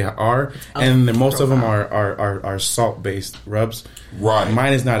in what they are, and most of them are salt based rubs. Right.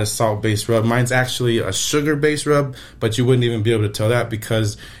 Mine is not a salt based rub. Mine's actually a sugar based rub, but you wouldn't even be able to tell that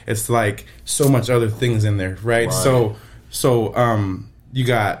because it's like so much other things in there, right? So you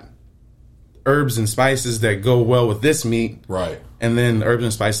got herbs and spices that go well with this meat, right? And then herbs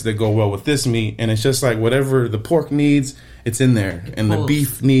and spices that go well with this meat, and it's just like whatever the pork needs, it's in there, and the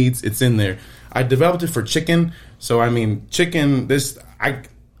beef needs, it's in there. I developed it for chicken, so I mean, chicken.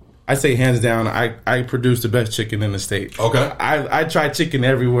 I say hands down, I produce the best chicken in the state. Okay, I try chicken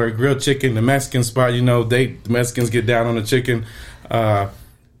everywhere, grilled chicken, the Mexican spot. You know, the Mexicans get down on the chicken,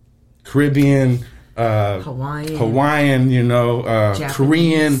 Caribbean. Hawaiian, you know,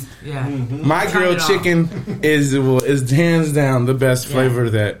 Korean. Yeah. My grilled chicken is hands down the best flavor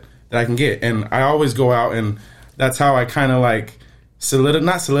that I can get, and I always go out, and that's how I kind of like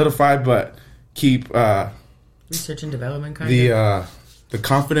not solidify, but keep research and development kind of. The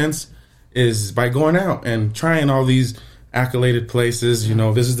confidence is by going out and trying all these accoladed places. You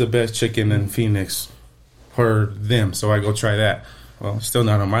know, this is the best chicken in Phoenix per them, so I go try that. Well, still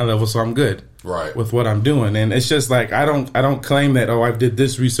not on my level, so I'm good. Right. With what I'm doing. And it's just like I don't claim that, I did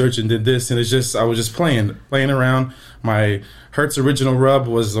this research and did this, and it's just I was just playing around. My Hertz original rub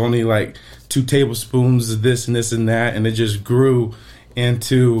was only like 2 tablespoons of this and this and that, and it just grew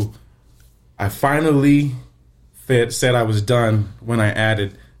into, I finally said I was done when I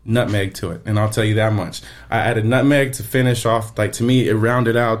added nutmeg to it. And I'll tell you that much. I added nutmeg to finish off, like, to me it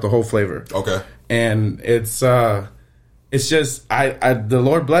rounded out the whole flavor. Okay. And it's just the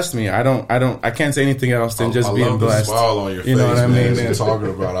Lord blessed me. I can't say anything else than just being blessed. I love the smile on your face. You know what I mean? You're talking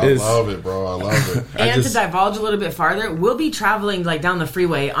about. I love it, bro. I love it. And to divulge a little bit farther, we'll be traveling like down the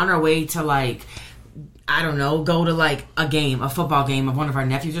freeway on our way to, like, I don't know, go to like a football game of one of our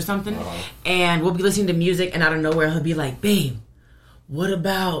nephews or something, and we'll be listening to music, and out of nowhere he'll be like, "Babe, what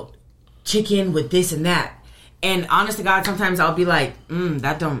about chicken with this and that?" And honest to God, sometimes I'll be like,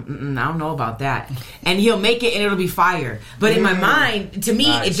 I don't know about that. And he'll make it and it'll be fire. But in my mind, to me,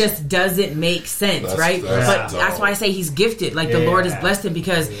 it just doesn't make sense, right? That's why I say he's gifted. Like, the Lord has blessed him,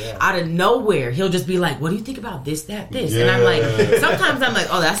 because out of nowhere, he'll just be like, what do you think about this, that, this? And I'm like, sometimes I'm like,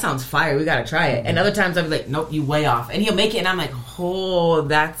 oh, that sounds fire. We got to try it. And other times I'll be like, nope, you way off. And he'll make it and I'm like, oh,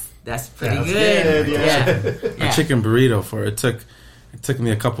 that's pretty good. Yeah. A chicken burrito it took me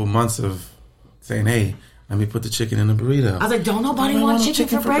a couple months of saying, hey, let me put the chicken in the burrito. I was like, don't nobody want chicken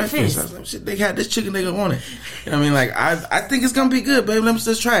for breakfast. I was like, shit, they had this chicken, they gonna want it. You know what I mean? Like, I think it's gonna be good, baby. Let's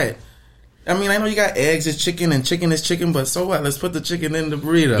just try it. I mean, I know you got eggs is chicken and chicken is chicken, but so what? Let's put the chicken in the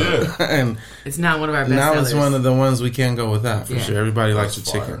burrito. Yeah. And it's not one of our best now sellers. It's one of the ones we can't go without, for sure. Everybody likes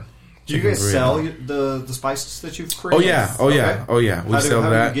the chicken. Do you guys sell the spices that you've created? Oh yeah. We sell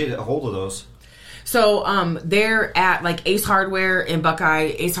that. How do you get a hold of those? So they're at like Ace Hardware in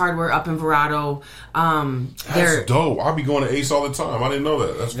Buckeye, Ace Hardware up in Verrado. That's dope. I'll be going to Ace all the time. I didn't know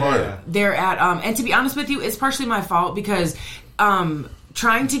that. That's fire. They're at and to be honest with you, it's partially my fault because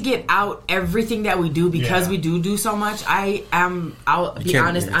trying to get out everything that we do because we do so much. I'll be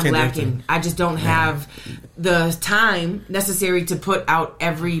honest, I'm lacking. I just don't have the time necessary to put out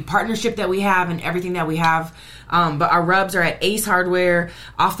every partnership that we have and everything that we have. But our rubs are at Ace Hardware,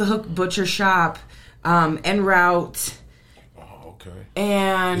 Off the Hook Butcher Shop, En Route. Oh, okay.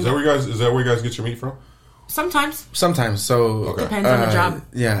 And is that where you guys get your meat from? Sometimes. So depends on the job.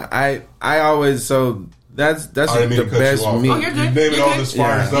 Yeah, I always that's the best meat. Oh, you're good. You naming all this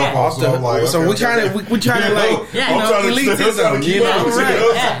fire stuff. Yeah. Also, like, so we trying to elitism. You know,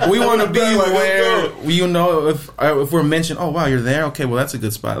 right? We want to be where if we're mentioned. Oh wow, you're there. Okay, well that's a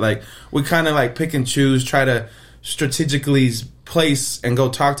good spot. Like we kind of like pick and choose, try to strategically place and go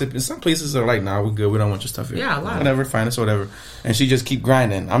talk to. Some places are like, nah, we're good. We don't want your stuff here. Yeah, a lot. Whatever, find us, whatever. And she just keep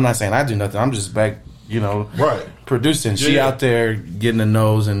grinding. I'm not saying I do nothing. I'm just back. Producing. She out there getting the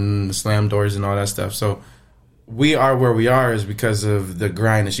nose and the slam doors and all that stuff. So we are where we are is because of the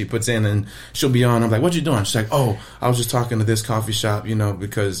grind that she puts in. And she'll be on. I'm like, what you doing? She's like, oh, I was just talking to this coffee shop,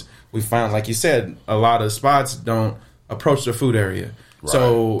 because we found, like you said, a lot of spots don't approach the food area. Right.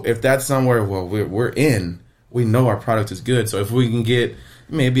 So if that's somewhere, we're in, we know our product is good. So if we can get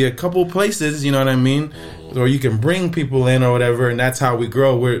maybe a couple places, you know what I mean? Or you can bring people in or whatever, and that's how we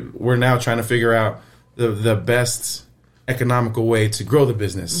grow. We're now trying to figure out the best economical way to grow the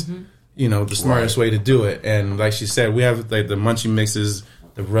business, the smartest way to do it. And like she said, we have like the munchie mixes,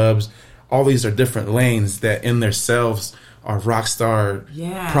 the rubs, all these are different lanes that in themselves are rock star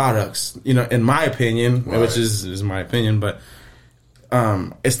products, in my opinion, which is my opinion, but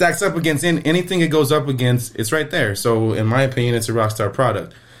it stacks up against anything it goes up against, it's right there. So in my opinion, it's a rock star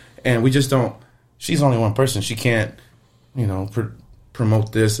product. And we just don't, she's only one person. She can't,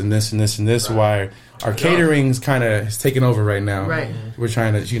 promote this and this and this and this. Why our catering's kind of is taking over right now. Right. We're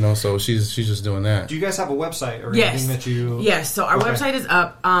trying to, so she's just doing that. Do you guys have a website or anything that you? Yes. So our website is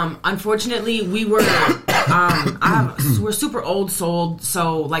up. Unfortunately, we were we're super old sold.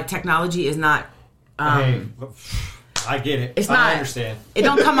 So like technology is not. Hey, I get it. It's not. I understand. It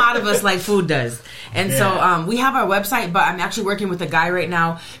don't come out of us like food does. And so we have our website, but I'm actually working with a guy right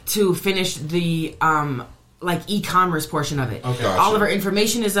now to finish the like e-commerce portion of it. Okay. All of our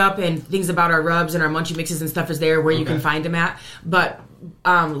information is up and things about our rubs and our munchie mixes and stuff is there where you can find them at. But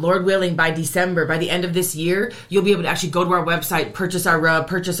Lord willing, by December, by the end of this year, you'll be able to actually go to our website, purchase our rub,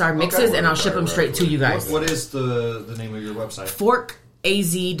 purchase our mixes, and I'll ship them straight to you guys. What is the name of your website?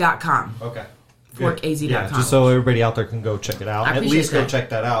 ForkAZ.com. Okay. ForkAZ.com. Yeah, just so everybody out there can go check it out. At least go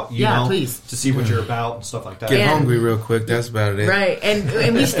check that out. Please. To see what you're about and stuff like that. Get hungry real quick. That's about it. Right.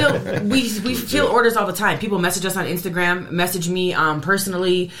 And we still we fill orders all the time. People message us on Instagram, message me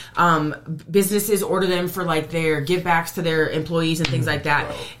personally. Businesses order them for like their give backs to their employees and things like that.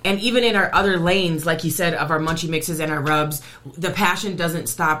 Right. And even in our other lanes, like you said, of our munchie mixes and our rubs, the passion doesn't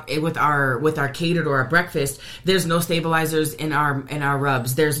stop with our catered or our breakfast. There's no stabilizers in our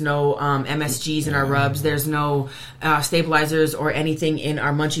rubs. There's no MSGs in our rubs. There's no stabilizers or anything in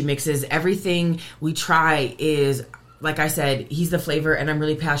our munchie mixes. Everything we try is, like I said, he's the flavor, and I'm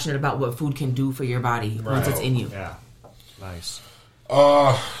really passionate about what food can do for your body once it's in you. Yeah, nice.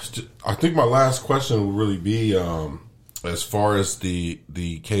 I think my last question would really be, as far as the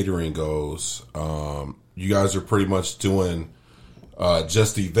catering goes, you guys are pretty much doing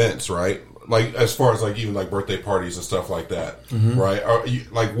just events, right? Like as far as like even like birthday parties and stuff like that, right? Are you,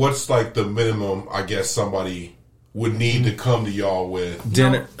 like what's like the minimum I guess somebody would need to come to y'all with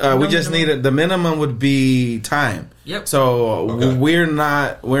dinner? We just needed the minimum would be time. Yep. So we're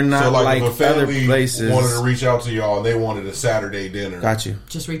not so like if a other family places wanted to reach out to y'all and they wanted a Saturday dinner. Got you.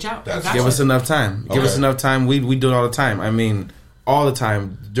 Just reach out. Give us enough time. Give us enough time. We do it all the time. I mean, all the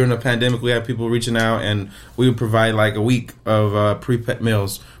time. During the pandemic, we had people reaching out, and we would provide like a week of pre-pet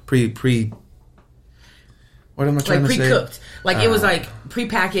meals. What am I trying to say? Pre-cooked. Like it was like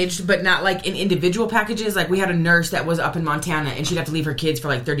pre-packaged, but not like in individual packages. Like we had a nurse that was up in Montana, and she'd have to leave her kids for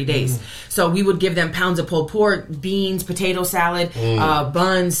like 30 days. So we would give them pounds of pulled pork, beans, potato salad,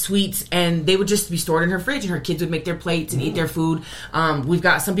 buns, sweets, and they would just be stored in her fridge, and her kids would make their plates and eat their food. We've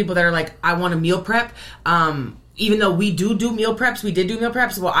got some people that are like, I want a meal prep. Even though we do meal preps, we did do meal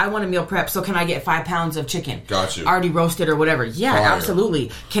preps. Well, I want a meal prep, so can I get 5 pounds of chicken? Gotcha. Already roasted or whatever. Yeah, Fire.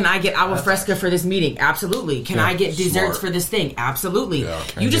 Absolutely. Can I get agua fresca for this meeting? Absolutely. Can I get desserts for this thing? Absolutely. Yeah.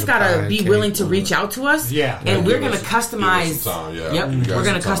 You just gotta be willing to reach out to us. And we're gonna customize. We're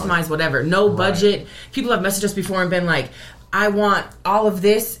gonna customize whatever. No budget. People have messaged us before and been like, I want all of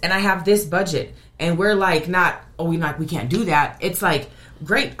this, and I have this budget. and we're like, we can't do that. It's like,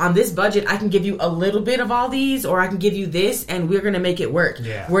 great, on this budget, I can give you a little bit of all these, or I can give you this, and we're going to make it work.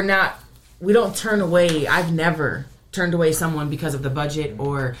 Yeah. We don't turn away. I've never turned away someone because of the budget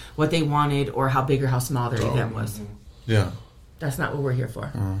or what they wanted or how big or how small their event was. Yeah. That's not what we're here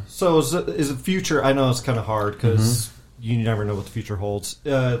for. So is the future, I know it's kind of hard because you never know what the future holds.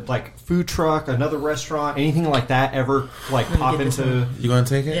 Like food truck, another restaurant, anything like that ever like pop into? You going to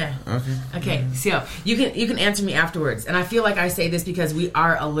take it? Yeah. Okay. So you can answer me afterwards. And I feel like I say this because we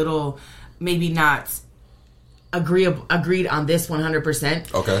are a little maybe not agreed on this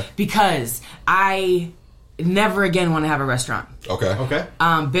 100%. Okay. Because I never again want to have a restaurant. Okay.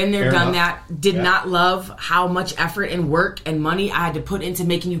 Been there, Fair done enough. that. Did not love how much effort and work and money I had to put into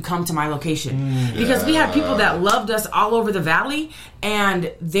making you come to my location. Because we had people that loved us all over the valley,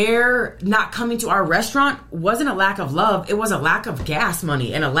 and they're not coming to our restaurant wasn't a lack of love. It was a lack of gas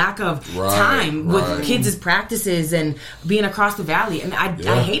money and a lack of time with kids' practices and being across the valley. And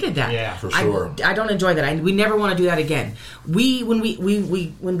I hated that. Yeah, for sure. I don't enjoy that. We never want to do that again. When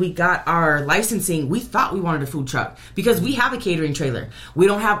we got our licensing, we thought we wanted a food truck because we have a catering trailer. We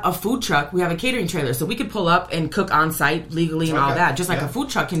don't have a food truck. We have a catering trailer, so we could pull up and cook on site legally and all that, just like a food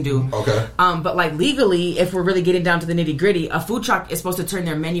truck can do. Okay. But like legally, if we're really getting down to the nitty gritty, a food truck is supposed to turn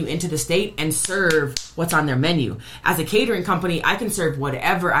their menu into the state and serve what's on their menu. As a catering company, I can serve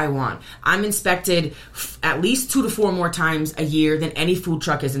whatever I want. I'm inspected at least 2 to 4 more times a year than any food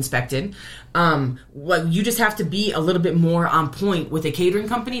truck is inspected. You just have to be a little bit more on point with a catering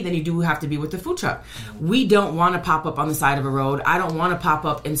company than you do have to be with a food truck. We don't want to pop up on the side of a road. I don't want to pop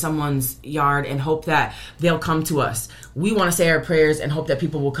up in someone's yard and hope that they'll come to us. We want to say our prayers and hope that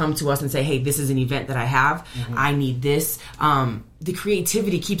people will come to us and say, hey, this is an event that I have. I need this. The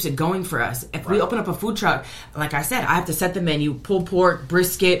creativity keeps it going for us. If we open up a food truck, like I said, I have to set the menu, pulled pork,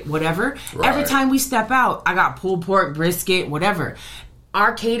 brisket, whatever. Right. Every time we step out, I got pulled pork, brisket, whatever.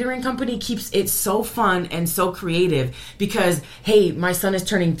 Our catering company keeps it so fun and so creative because, hey, my son is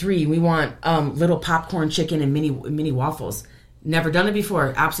turning 3. We want little popcorn chicken and mini waffles. Never done it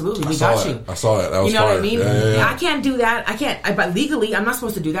before. Absolutely. We got you. I saw it. That was you know fire. what I mean? Yeah. I can't do that. But legally, I'm not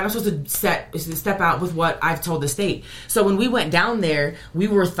supposed to do that. I'm supposed to step out with what I've told the state. So when we went down there, we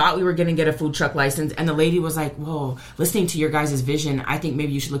thought we were going to get a food truck license. And the lady was like, whoa, listening to your guys' vision, I think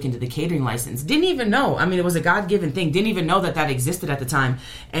maybe you should look into the catering license. Didn't even know. I mean, it was a God-given thing. Didn't even know that existed at the time.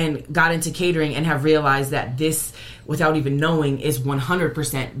 And got into catering and have realized that this, without even knowing, is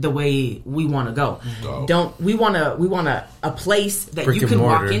 100% the way we want to go. We want a place that you can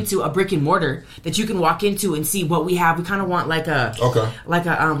walk into, a brick and mortar that you can walk into and see what we have. We kind of want like a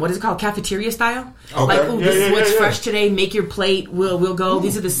what is it called, cafeteria style? Okay. Like, this is what's fresh today. Make your plate. We'll go.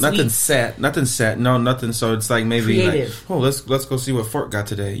 These are the sweets. Nothing set. No, nothing. So it's like maybe creative. Like, let's go see what Fork got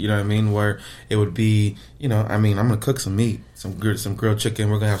today. You know what I mean? Where it would be, I'm gonna cook some meat, some grilled chicken.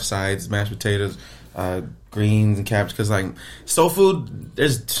 We're gonna have sides, mashed potatoes, greens and cabbage. Because like soul food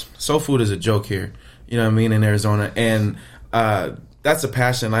is a joke here. You know what I mean, in Arizona, and that's a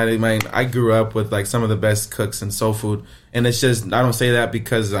passion. I grew up with like some of the best cooks in soul food, and it's just, I don't say that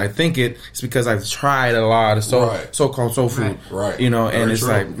because I think it's because I've tried a lot of so-called soul food, right? And very it's true.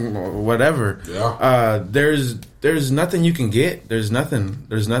 like whatever. Yeah. There's nothing you can get. There's nothing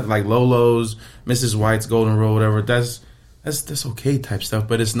like Lolo's, Mrs. White's, Golden Roll, whatever. That's okay type stuff,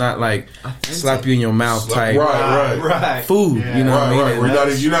 but it's not like slap you in your mouth type right. food. Yeah. You know what I mean?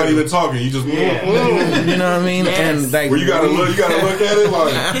 Right. You're not even talking. You just you know what I mean? Yes. And like, where you gotta look at it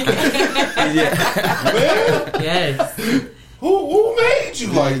like, man, Yes. who made you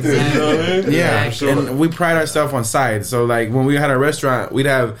like this? You know what I mean? Yeah, for sure. And we pride ourselves on sides. So like when we had our restaurant, we'd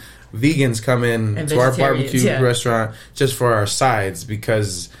have vegans come in and to our vegetarians, barbecue restaurant just for our sides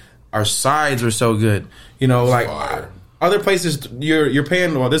because our sides were so good. Like fire. Other places you're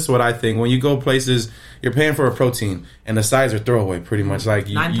paying. Well, this is what I think. When you go places, you're paying for a protein, and the sides are throwaway. Pretty much, like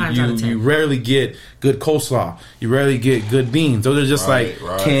 9 times out of 10. you rarely get good coleslaw. You rarely get good beans. Those are just like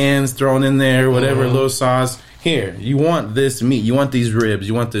cans thrown in there, whatever, little sauce. Here, you want this meat, you want these ribs,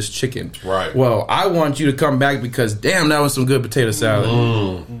 you want this chicken. Right. Well, I want you to come back because damn, that was some good potato salad.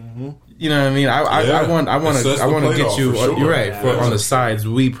 You know what I mean? I want to get you. Sure. You're right. On the sides,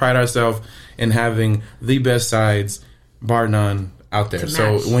 we pride ourselves in having the best sides, bar none, out there.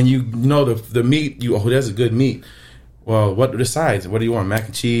 So when you know the meat, that's a good meat. Well, what are the sides? What do you want? Mac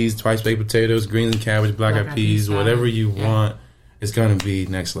and cheese, twice baked potatoes, greens and cabbage, black eyed peas, whatever you want. It's gonna be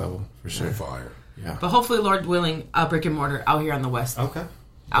next level for sure. Fire. Yeah. But hopefully, Lord willing, a brick and mortar out here on the west. Okay.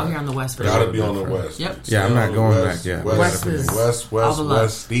 Out here on the west. Gotta be on the west. Yep. Yeah, I'm not going back yet. West, all the love.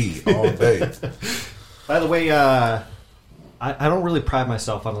 Westy all day. By the way, I don't really pride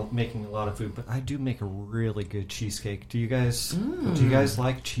myself on making a lot of food, but I do make a really good cheesecake. Do you guys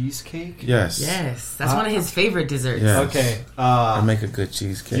like cheesecake? Yes. Yes. That's one of his favorite desserts. Yes. Okay. I make a good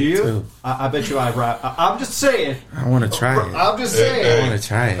cheesecake, do you? too. I bet you I'm just saying. I want to try it. I'm just saying. I want to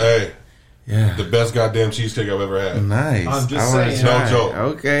try it. Hey. Yeah. The best goddamn cheesecake I've ever had. Nice. I'm just saying. No joke.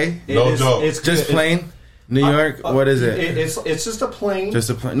 Okay. No joke. It's just good. plain? New York? What is it? It's just a plain. Just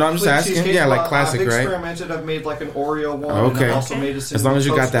a plain. No, I'm just asking. cheesecake. Yeah, like classic, I've right? experimented. I've made like an Oreo one. Okay. And I've also made a as long as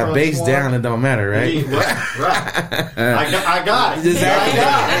you got that base down, it don't matter, right? Right. I got it. Exactly. I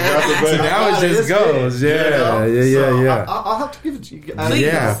got it. So now it just goes. Yeah. I'll have to give it to you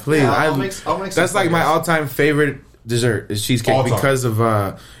guys. Please. I'll make that's like my all-time favorite dessert is cheesecake All time. because of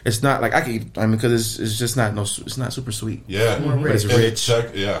it's not like because it's just not it's not super sweet. Yeah. But it's rich.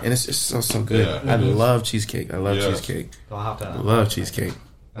 And it's just so good. Yeah. I love cheesecake. I love cheesecake. I'll have to. I love cheesecake.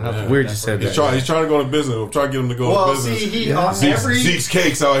 Weird you said that. He's trying to go into business. I'm trying to get him to go into business. See, Zeke's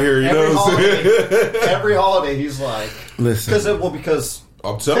cakes out here, you know what I'm saying? Every holiday he's like, listen. Because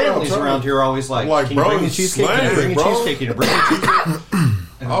I'm telling families you, around here are always like, can you bro, bring me cheesecake? Can you bring me cheesecake? Can you bring me cheesecake?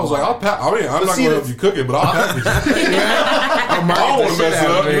 I was like, I'll pack. I mean, I'm not going to help you cook it, but I'll package it. I don't want to mess it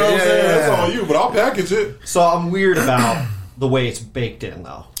up. You know what I'm saying? That's all you, but I'll package it. So I'm weird about the way it's baked in,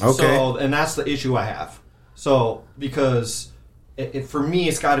 though. Okay. So, and that's the issue I have. So, because for me,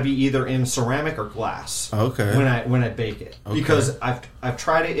 it's got to be either in ceramic or glass. Okay. When I bake it, because I've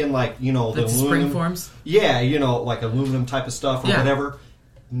tried it in like the aluminum spring forms. Yeah, like aluminum type of stuff or whatever.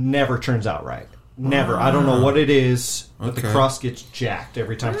 Never turns out right. Never. I don't know what it is, but the crust gets jacked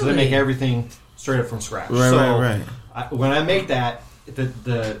every time because I make everything straight up from scratch. Right. When I make that,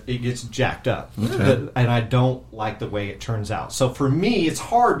 it gets jacked up, and I don't like the way it turns out. So for me, it's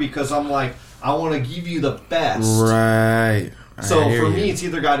hard because I'm like, I want to give you the best. Right. So for me, it's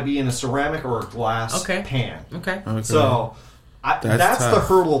either got to be in a ceramic or a glass pan. Okay. So that's the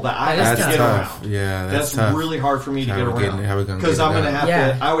hurdle that I have to get around. Yeah, that's really hard for me to get around because I'm going to have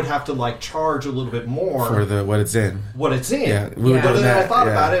to. I would have to like charge a little bit more for what it's in. What it's in. Yeah, but then I thought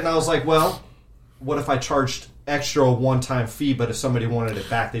about it and I was like, well, what if I charged extra one-time fee, but if somebody wanted it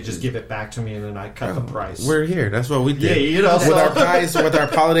back, they just give it back to me and then I cut the price. We're here. That's what we did. Yeah, with our pies, with our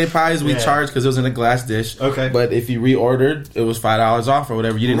holiday pies, we charged because it was in a glass dish. Okay. But if you reordered, it was $5 off or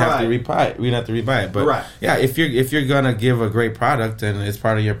whatever. You didn't have to rebuy it. We didn't have to rebuy it. But yeah, if you're gonna give a great product and it's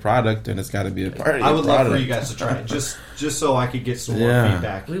part of your product, then it's got to be a part of your product. I would love for you guys to try it, just so I could get some more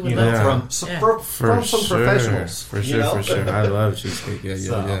feedback. We would love from some professionals. For sure. I love cheesecake.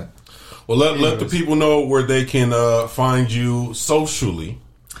 Yeah. Well, let the people know where they can find you socially.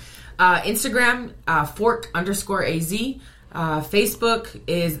 Instagram, Fork_AZ. Facebook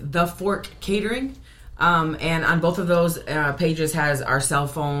is The Fork Catering. And on both of those pages has our cell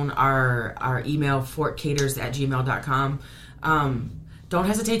phone, our email, forkcaters@gmail.com. Don't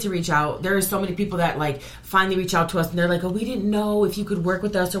hesitate to reach out. There are so many people that like finally reach out to us and they're like, oh, we didn't know if you could work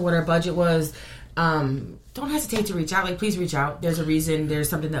with us or what our budget was. Don't hesitate to reach out. Like, please reach out. There's a reason. There's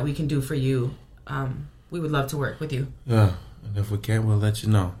something that we can do for you. We would love to work with you. Yeah, and if we can't, we'll let you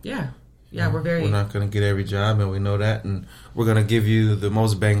know. Yeah, we're not going to get every job, and we know that, and we're going to give you the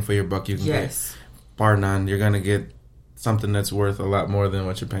most bang for your buck you can get. Bar none, you're going to get something that's worth a lot more than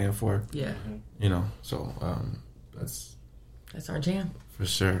what you're paying for. Yeah, so that's our jam for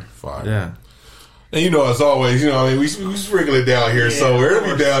sure. Fire. Yeah. And as always, we sprinkle it down here, so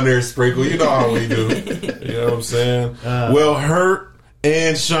wherever we down there sprinkle, you know how we do. You know what I'm saying? Well, Hurt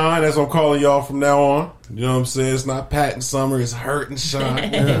and Shine, that's what I'm calling y'all from now on. You know what I'm saying? It's not Pat and Summer, it's Hurt and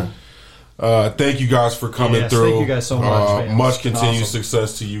Shine. Thank you guys for coming through. Thank you guys so much. Much continued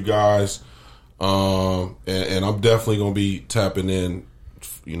success to you guys. And I'm definitely going to be tapping in,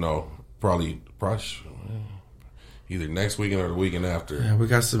 probably either next weekend or the weekend after. Yeah, we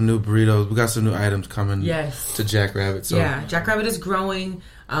got some new burritos. We got some new items coming to Jackrabbit. So. Yeah, Jackrabbit is growing.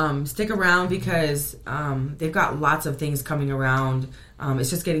 Stick around because they've got lots of things coming around. It's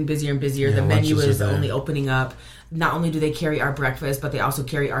just getting busier and busier. Yeah, the menu is only opening up. Not only do they carry our breakfast, but they also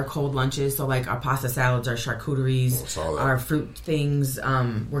carry our cold lunches. So like our pasta salads, our charcuteries, our fruit things.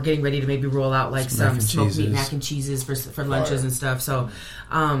 We're getting ready to maybe roll out like some smoked meat mac and cheeses for lunches and stuff. So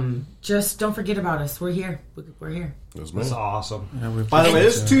just don't forget about us. We're here. We're here. That's awesome. Yeah, by the way,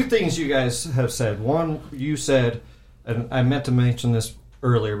 there's two things you guys have said. One, you said, and I meant to mention this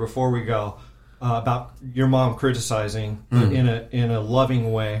earlier before we go, about your mom criticizing in a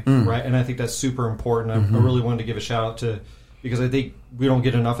loving way, right? And I think that's super important. I really wanted to give a shout out to, because I think we don't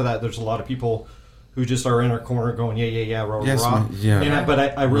get enough of that. There's a lot of people who just are in our corner going, rah.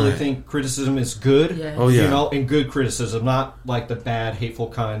 But I really think criticism is good, and good criticism, not like the bad, hateful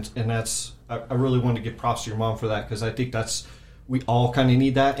kind. And I really wanted to give props to your mom for that, because I think we all kind of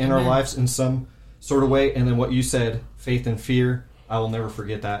need that in our lives in some sort of way. And then what you said, faith and fear, I will never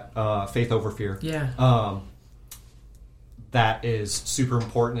forget that. Faith over fear. Yeah. That is super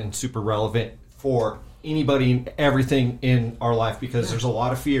important and super relevant for anybody and everything in our life, because there's a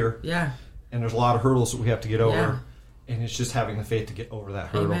lot of fear. Yeah. And there's a lot of hurdles that we have to get over. Yeah. And it's just having the faith to get over that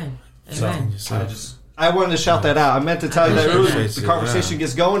hurdle. Amen. So I wanted to shout that out. I meant to tell you that really the conversation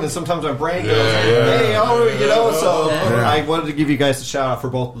gets going, and sometimes my brain goes, hey, so I wanted to give you guys a shout out for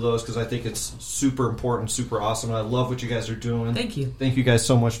both of those, because I think it's super important, super awesome, and I love what you guys are doing. Thank you. Thank you guys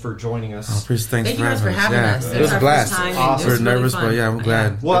so much for joining us. Thank you guys for having us. It was a blast. Awesome. We were nervous, but I'm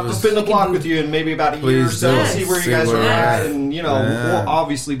glad. We'll have to spin the block with you in maybe about a year or so, see where you guys are at, and we'll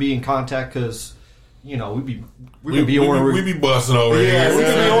obviously be in contact, because we be busting over here. Yeah, we're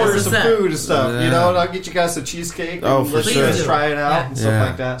gonna be ordering some food and stuff. And I'll get you guys some cheesecake. And let you guys try it out and stuff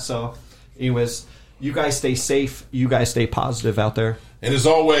like that. So, anyways, you guys stay safe. You guys stay positive out there. And as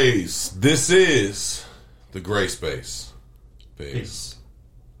always, this is the Gray Space. Peace.